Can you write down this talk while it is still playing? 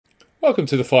Welcome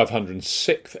to the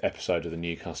 506th episode of the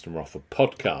New Customer Offer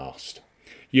podcast.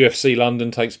 UFC London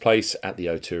takes place at the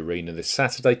O2 Arena this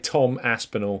Saturday. Tom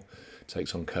Aspinall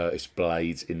takes on Curtis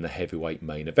Blades in the heavyweight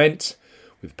main event,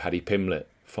 with Paddy Pimblett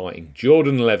fighting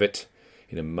Jordan Levitt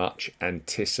in a much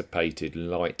anticipated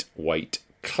lightweight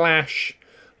clash.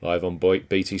 Live on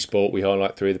BT Sport, we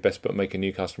highlight three of the best bookmaker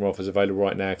new customer offers available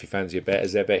right now. If you fancy a bet,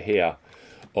 as ever, here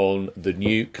on the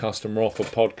New Customer Offer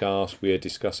podcast, we are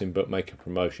discussing bookmaker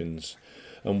promotions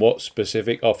and what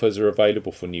specific offers are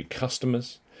available for new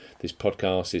customers. This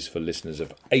podcast is for listeners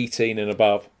of 18 and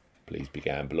above. Please be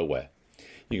gamble aware.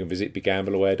 You can visit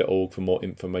begambleaware.org for more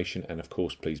information, and of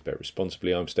course, please bet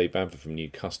responsibly. I'm Steve Bamford from New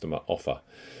Customer Offer.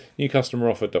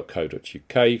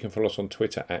 newcustomeroffer.co.uk. You can follow us on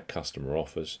Twitter at Customer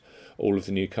Offers. All of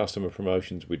the new customer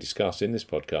promotions we discuss in this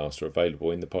podcast are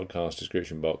available in the podcast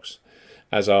description box,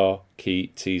 as are key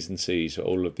T's and C's for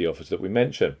all of the offers that we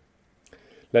mention.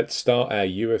 Let's start our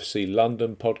UFC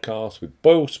London podcast with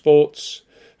Boyle Sports,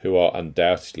 who are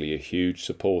undoubtedly a huge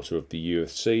supporter of the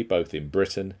UFC, both in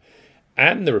Britain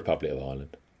and the Republic of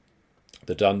Ireland.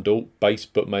 The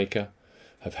Dundalk-based bookmaker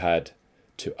have had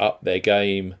to up their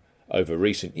game over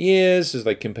recent years as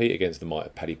they compete against the might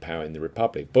of Paddy Power in the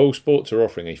Republic. Boyle Sports are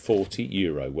offering a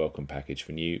 €40 welcome package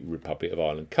for new Republic of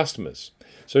Ireland customers.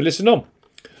 So listen on.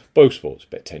 Boyle Sports,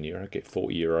 bet €10, get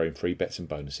 €40 in free bets and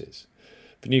bonuses.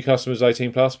 For new customers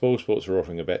 18 plus, Boyle Sports are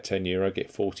offering a bet €10,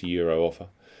 get €40 offer.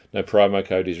 No promo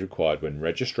code is required when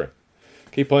registering.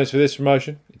 Key points for this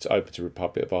promotion: it's open to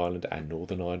Republic of Ireland and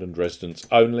Northern Ireland residents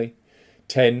only.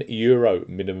 €10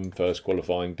 minimum first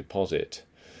qualifying deposit.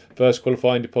 First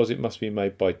qualifying deposit must be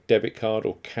made by debit card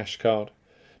or cash card.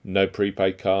 No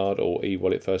prepaid card or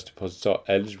e-wallet first deposits are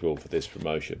eligible for this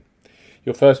promotion.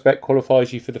 Your first bet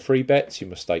qualifies you for the free bets. You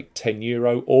must stake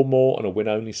 €10 or more on a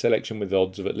win-only selection with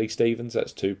odds of at least evens,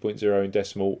 that's 2.0 in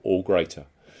decimal or greater.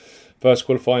 First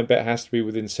qualifying bet has to be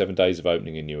within 7 days of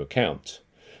opening a new account.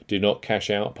 Do not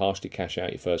partially cash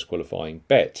out your first qualifying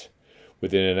bet.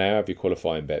 Within an hour of your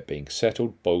qualifying bet being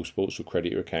settled, Boyle Sports will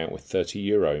credit your account with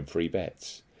 €30 in free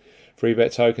bets. Free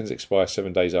bet tokens expire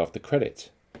 7 days after credit.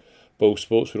 Boyle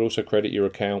Sports would also credit your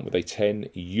account with a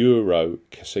 €10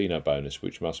 casino bonus,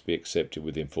 which must be accepted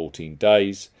within 14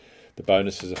 days. The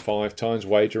bonus is a 5 times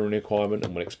wagering requirement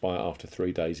and will expire after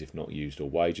 3 days if not used or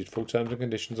wagered. Full terms and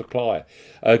conditions apply.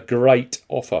 A great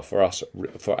offer for us,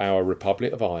 for our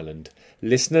Republic of Ireland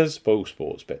listeners. Boyle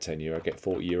Sports, bet €10, get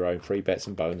 €40 in free bets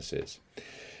and bonuses.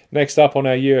 Next up on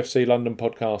our UFC London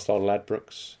podcast are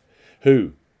Ladbrokes,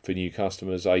 who, for new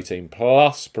customers 18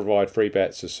 plus, provide free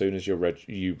bets as soon as you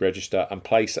register and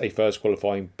place a first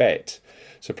qualifying bet.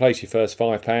 So place your first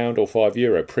 £5 or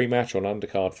 €5 pre-match on an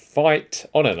undercard fight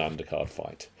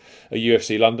at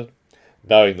UFC London,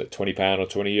 knowing that £20 or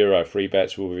 €20 free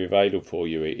bets will be available for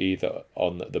you either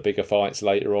on the bigger fights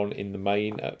later on in the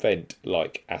main event,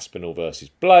 like Aspinall versus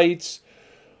Blades,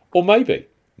 or maybe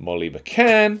Molly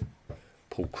McCann,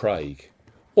 Paul Craig,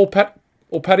 or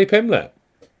Paddy Pimblett.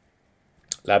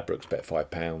 Ladbrokes, bet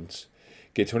 £5.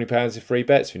 Get £20 in free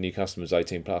bets for new customers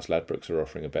 18 plus. Ladbrokes are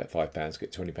offering a bet £5,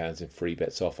 get £20 in free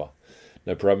bets offer.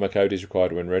 No promo code is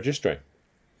required when registering.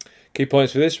 Key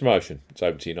points for this promotion: it's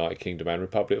open to United Kingdom and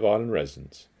Republic of Ireland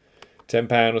residents.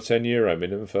 £10 or €10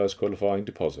 minimum first qualifying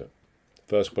deposit.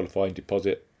 First qualifying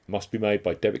deposit must be made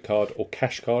by debit card or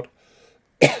cash card.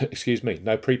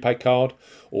 No prepaid card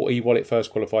or e-wallet first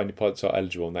qualifying deposits are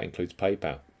eligible, and that includes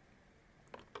PayPal.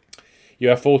 You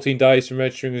have 14 days from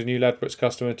registering as a new Ladbrokes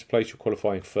customer to place your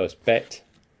qualifying first bet.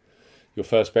 Your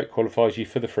first bet qualifies you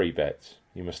for the free bets.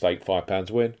 You must stake £5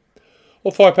 win,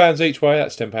 or £5 each way,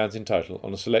 that's £10 in total,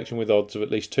 on a selection with odds of at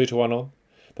least 2 to 1 on,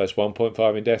 that's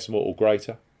 1.5 in decimal or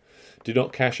greater. Do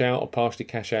not cash out or partially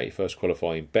cash out your first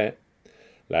qualifying bet.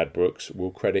 Ladbrokes will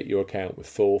credit your account with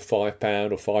full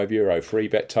 £5 or €5 free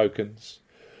bet tokens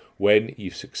when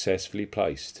you've successfully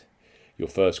placed your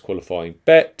first qualifying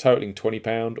bet totaling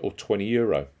 £20 or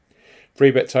 €20. Free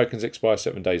bet tokens expire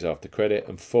 7 days after credit,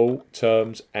 and full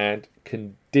terms and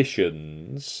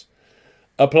conditions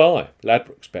apply.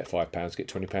 Ladbrokes, bet £5, get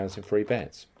 £20 in free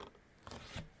bets.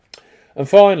 And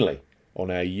finally, on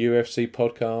our UFC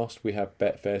podcast, we have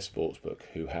Betfair Sportsbook,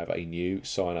 who have a new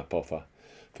sign-up offer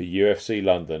for UFC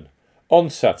London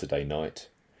on Saturday night.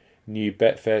 New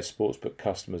Betfair Sportsbook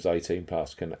customers 18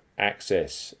 plus can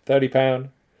access £30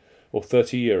 or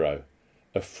 €30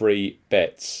 of free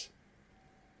bets.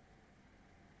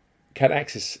 Can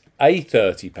access a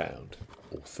 £30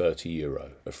 or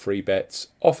 €30 of free bets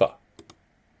offer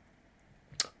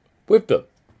with them.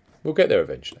 We'll get there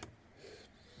eventually.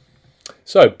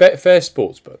 So, Betfair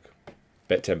Sportsbook.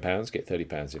 Bet £10, get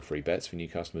 £30 in free bets for new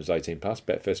customers 18 plus.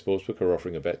 Betfair Sportsbook are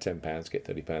offering a bet £10, get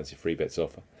 £30 in free bets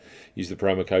offer. Use the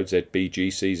promo code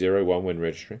ZBGC01 when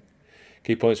registering.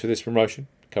 Key points for this promotion: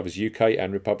 covers UK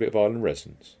and Republic of Ireland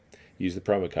residents. Use the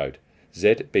promo code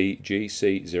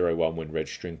ZBGC01 when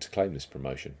registering to claim this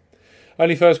promotion.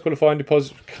 Only first qualifying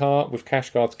deposits with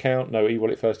cash cards count. No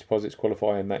e-wallet first deposits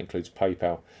qualify, and that includes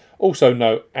PayPal. Also,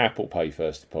 no Apple Pay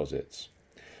first deposits.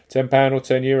 £10 or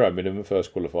 €10 minimum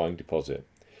first qualifying deposit.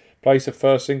 Place a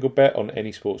first single bet on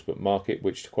any sportsbook market,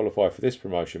 which to qualify for this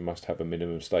promotion must have a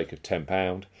minimum stake of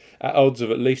 £10 at odds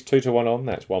of at least 2 to 1 on,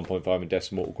 that's 1.5 in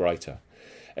decimal or greater.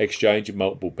 Exchange and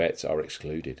multiple bets are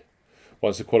excluded.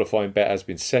 Once the qualifying bet has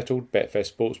been settled, Betfair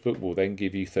Sportsbook will then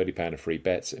give you £30 of free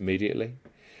bets immediately.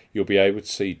 You'll be able to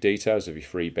see details of your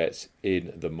free bets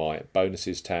in the My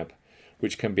Bonuses tab,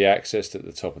 which can be accessed at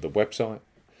the top of the website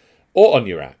or on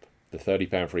your app. The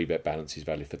 £30 free bet balance is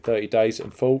valid for 30 days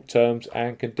and full terms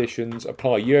and conditions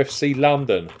apply. UFC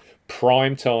London,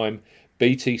 prime time,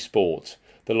 BT Sport,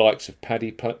 the likes of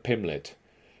Paddy Pimblett,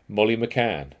 Molly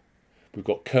McCann. We've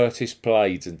got Curtis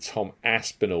Blades and Tom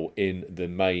Aspinall in the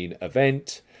main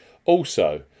event.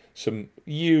 Also, some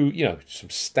some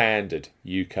standard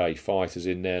UK fighters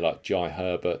in there like Jai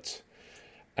Herbert.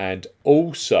 And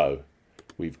also,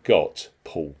 we've got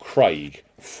Paul Craig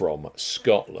from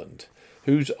Scotland,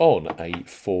 who's on a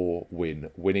 4-win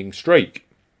winning streak.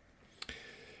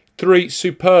 3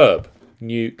 superb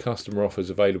new customer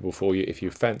offers available for you if you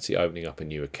fancy opening up a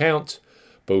new account.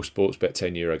 Bull Sports, bet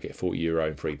 €10, get €40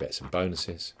 in free bets and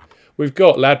bonuses. We've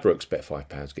got Ladbrokes, bet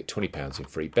 £5, get £20 in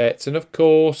free bets. And of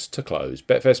course, to close,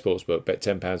 Betfair Sportsbook, bet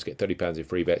 £10, get £30 in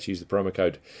free bets. Use the promo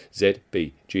code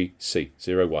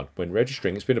ZBGC01 when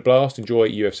registering. It's been a blast. Enjoy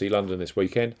UFC London this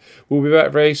weekend. We'll be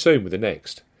back very soon with the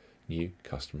next new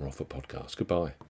customer offer podcast. Goodbye.